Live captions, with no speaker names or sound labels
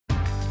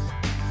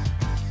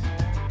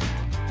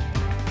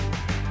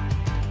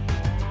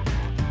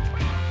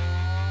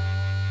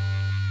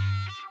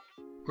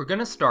We're going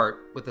to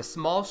start with a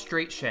small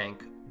straight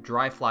shank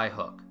dry fly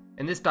hook,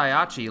 and this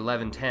Daiachi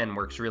 1110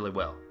 works really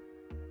well.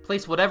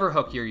 Place whatever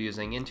hook you're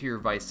using into your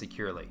vise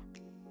securely.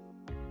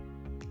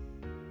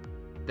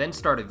 Then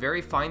start a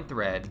very fine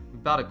thread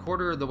about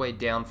 1/4 of the way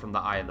down from the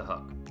eye of the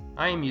hook.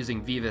 I am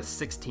using Vivis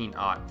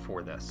 16/0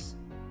 for this.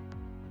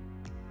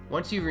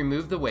 Once you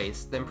remove the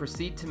waste, then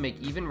proceed to make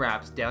even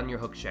wraps down your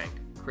hook shank,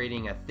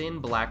 creating a thin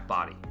black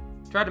body.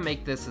 Try to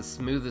make this as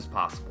smooth as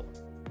possible.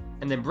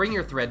 And then bring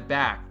your thread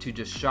back to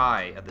just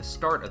shy at the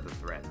start of the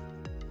thread.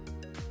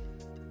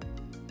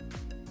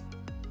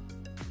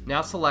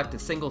 Now select a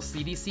single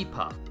CDC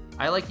puff.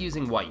 I like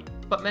using white,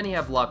 but many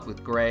have luck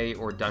with gray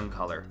or dun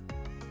color.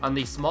 On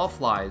these small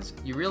flies,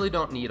 you really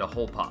don't need a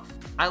whole puff.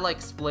 I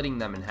like splitting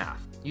them in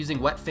half.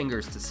 Using wet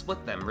fingers to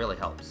split them really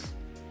helps.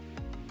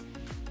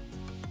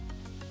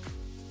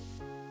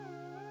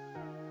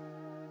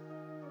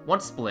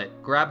 Once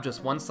split, grab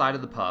just one side of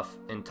the puff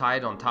and tie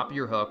it on top of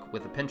your hook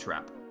with a pinch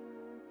wrap.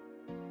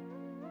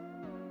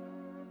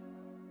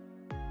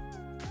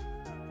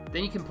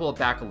 Then you can pull it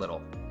back a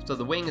little, so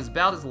the wing is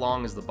about as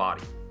long as the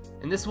body.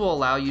 And this will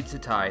allow you to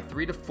tie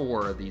 3 to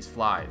 4 of these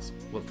flies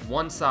with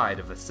one side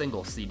of a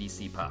single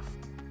CDC puff.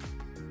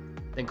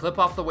 Then clip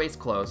off the waist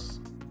close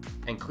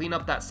and clean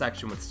up that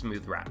section with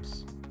smooth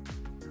wraps.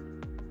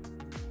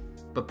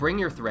 But bring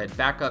your thread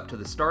back up to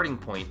the starting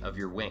point of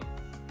your wing.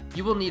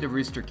 You will need a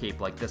rooster cape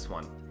like this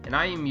one, and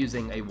I am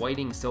using a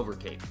whiting silver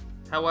cape.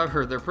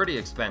 However, they're pretty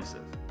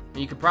expensive,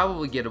 and you could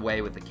probably get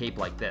away with a cape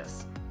like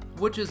this,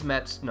 which is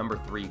Matts number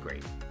 3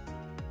 grade.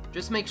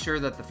 Just make sure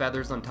that the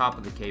feathers on top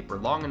of the cape are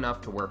long enough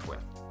to work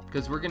with,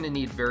 because we're going to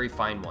need very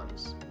fine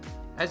ones.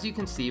 As you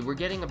can see, we're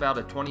getting about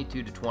a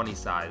 22 to 20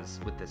 size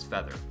with this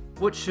feather,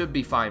 which should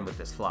be fine with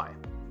this fly.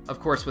 Of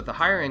course, with a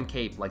higher end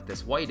cape like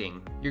this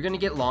whiting, you're going to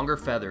get longer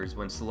feathers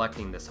when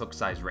selecting this hook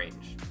size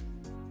range.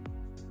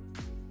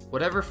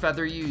 Whatever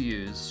feather you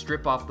use,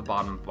 strip off the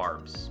bottom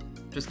barbs,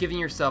 just giving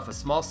yourself a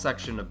small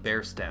section of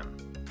bare stem,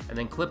 and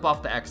then clip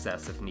off the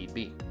excess if need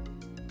be.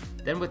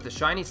 Then with the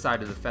shiny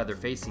side of the feather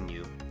facing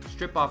you,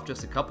 strip off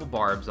just a couple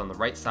barbs on the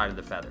right side of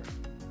the feather.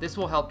 This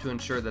will help to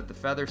ensure that the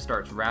feather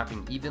starts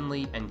wrapping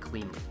evenly and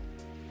cleanly.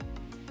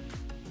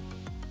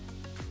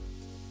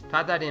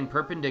 Tie that in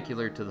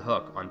perpendicular to the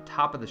hook on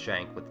top of the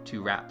shank with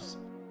 2 wraps.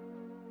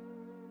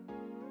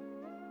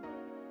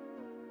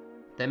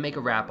 Then make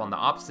a wrap on the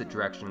opposite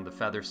direction of the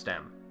feather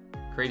stem,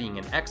 creating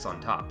an X on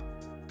top.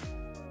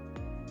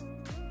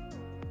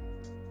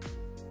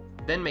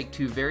 Then make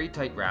 2 very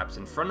tight wraps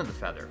in front of the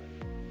feather,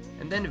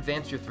 and then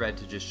advance your thread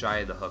to just shy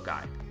of the hook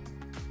eye.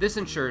 This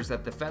ensures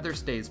that the feather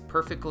stays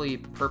perfectly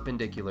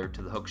perpendicular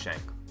to the hook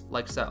shank,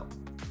 like so.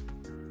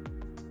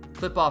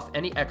 Clip off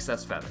any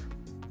excess feather.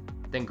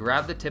 Then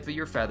grab the tip of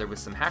your feather with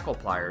some hackle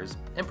pliers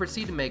and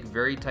proceed to make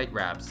very tight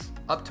wraps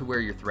up to where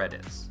your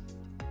thread is.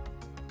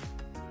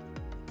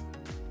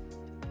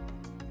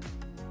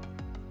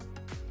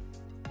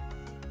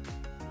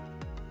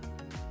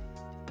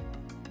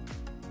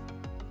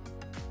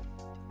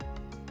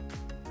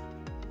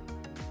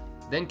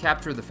 Then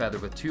capture the feather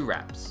with 2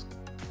 wraps.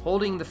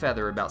 Holding the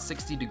feather about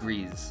 60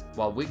 degrees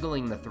while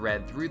wiggling the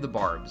thread through the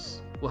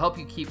barbs will help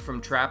you keep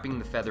from trapping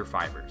the feather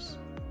fibers.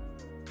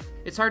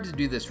 It's hard to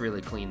do this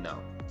really clean though,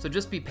 so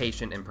just be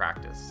patient and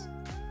practice.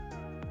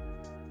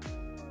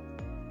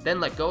 Then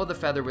let go of the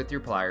feather with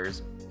your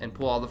pliers and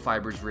pull all the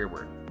fibers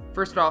rearward.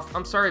 First off,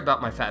 I'm sorry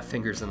about my fat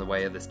fingers in the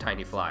way of this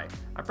tiny fly.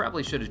 I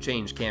probably should have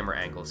changed camera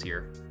angles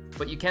here.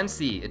 But you can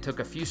see it took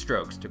a few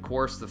strokes to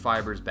coerce the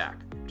fibers back.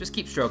 Just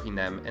keep stroking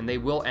them and they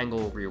will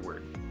angle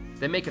rearward.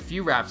 Then make a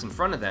few wraps in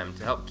front of them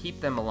to help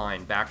keep them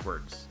aligned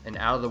backwards and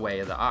out of the way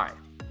of the eye.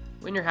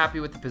 When you're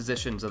happy with the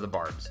positions of the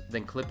barbs,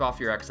 then clip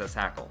off your excess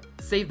hackle.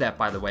 Save that,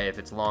 by the way, if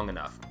it's long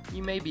enough.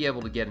 You may be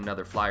able to get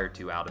another fly or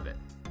 2 out of it.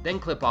 Then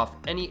clip off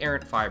any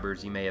errant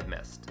fibers you may have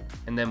missed,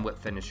 and then whip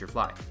finish your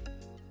fly.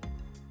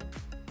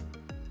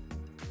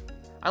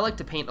 I like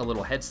to paint a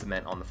little head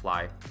cement on the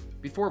fly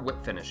before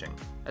whip finishing,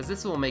 as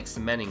this will make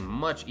cementing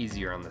much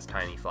easier on this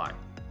tiny fly.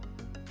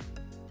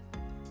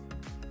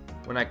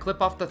 When I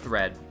clip off the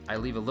thread, I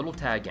leave a little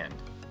tag end,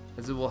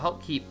 as it will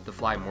help keep the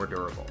fly more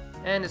durable,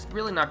 and it's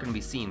really not going to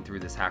be seen through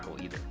this hackle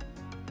either.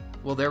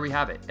 Well, there we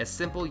have it, a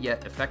simple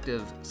yet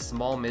effective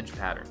small midge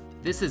pattern.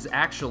 This is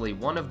actually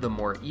one of the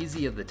more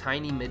easy of the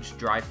tiny midge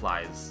dry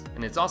flies,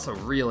 and it's also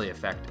really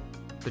effective.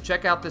 So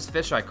check out this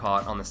fish I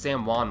caught on the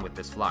San Juan with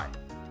this fly.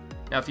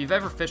 Now if you've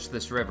ever fished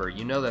this river,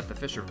 you know that the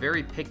fish are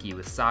very picky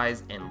with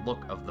size and look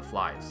of the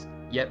flies.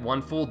 Yet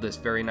one fooled this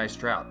very nice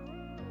trout.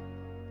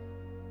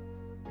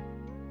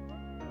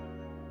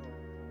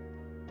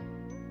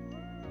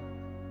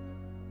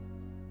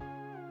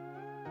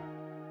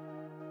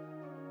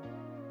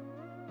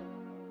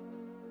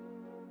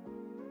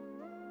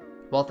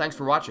 Well, thanks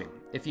for watching.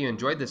 If you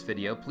enjoyed this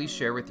video, please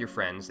share with your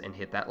friends and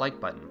hit that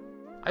like button.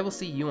 I will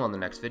see you on the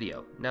next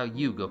video. Now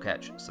you go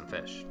catch some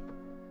fish.